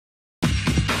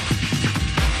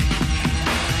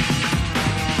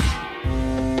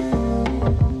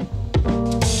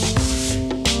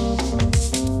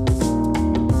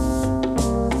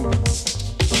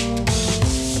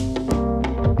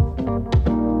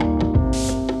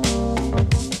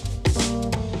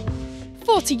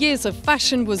40 years of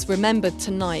fashion was remembered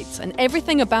tonight, and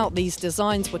everything about these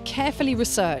designs were carefully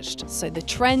researched, so the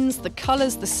trends, the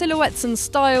colours, the silhouettes and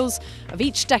styles of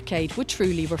each decade were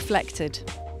truly reflected.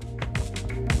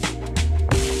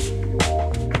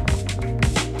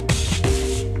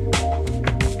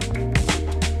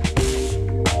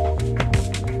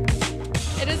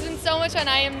 It has been so much fun.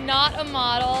 I am not a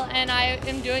model and I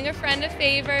am doing a friend a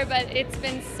favor, but it's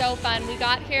been so fun. We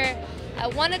got here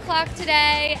at 1 o'clock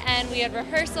today and we had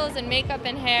rehearsals and makeup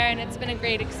and hair, and it's been a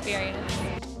great experience.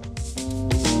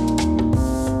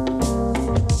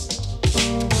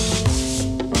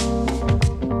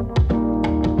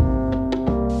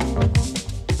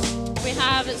 We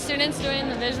have students doing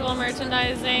the visual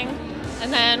merchandising,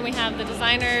 and then we have the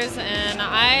designers, and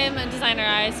I'm a designer.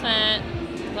 I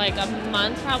spent like a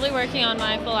month probably working on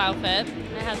my full outfit.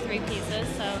 I have 3 pieces,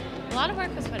 so a lot of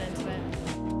work was put into it.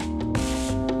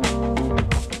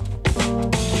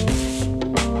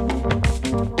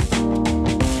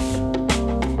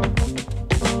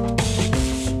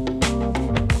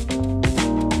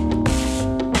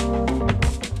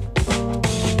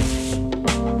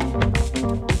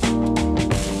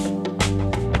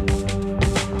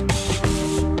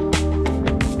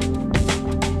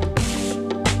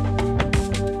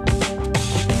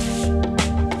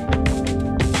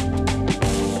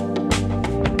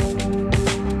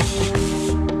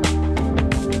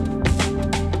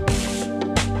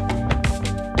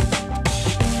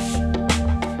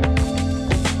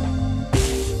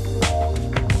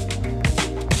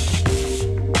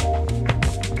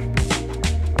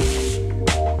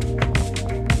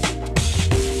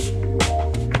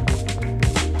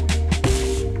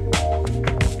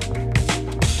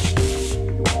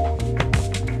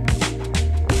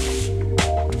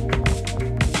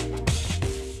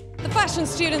 Fashion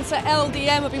students at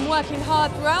LdM have been working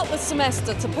hard throughout the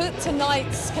semester to put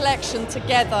tonight's collection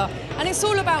together, and it's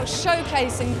all about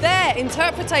showcasing their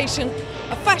interpretation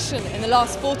of fashion in the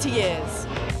last 40 years.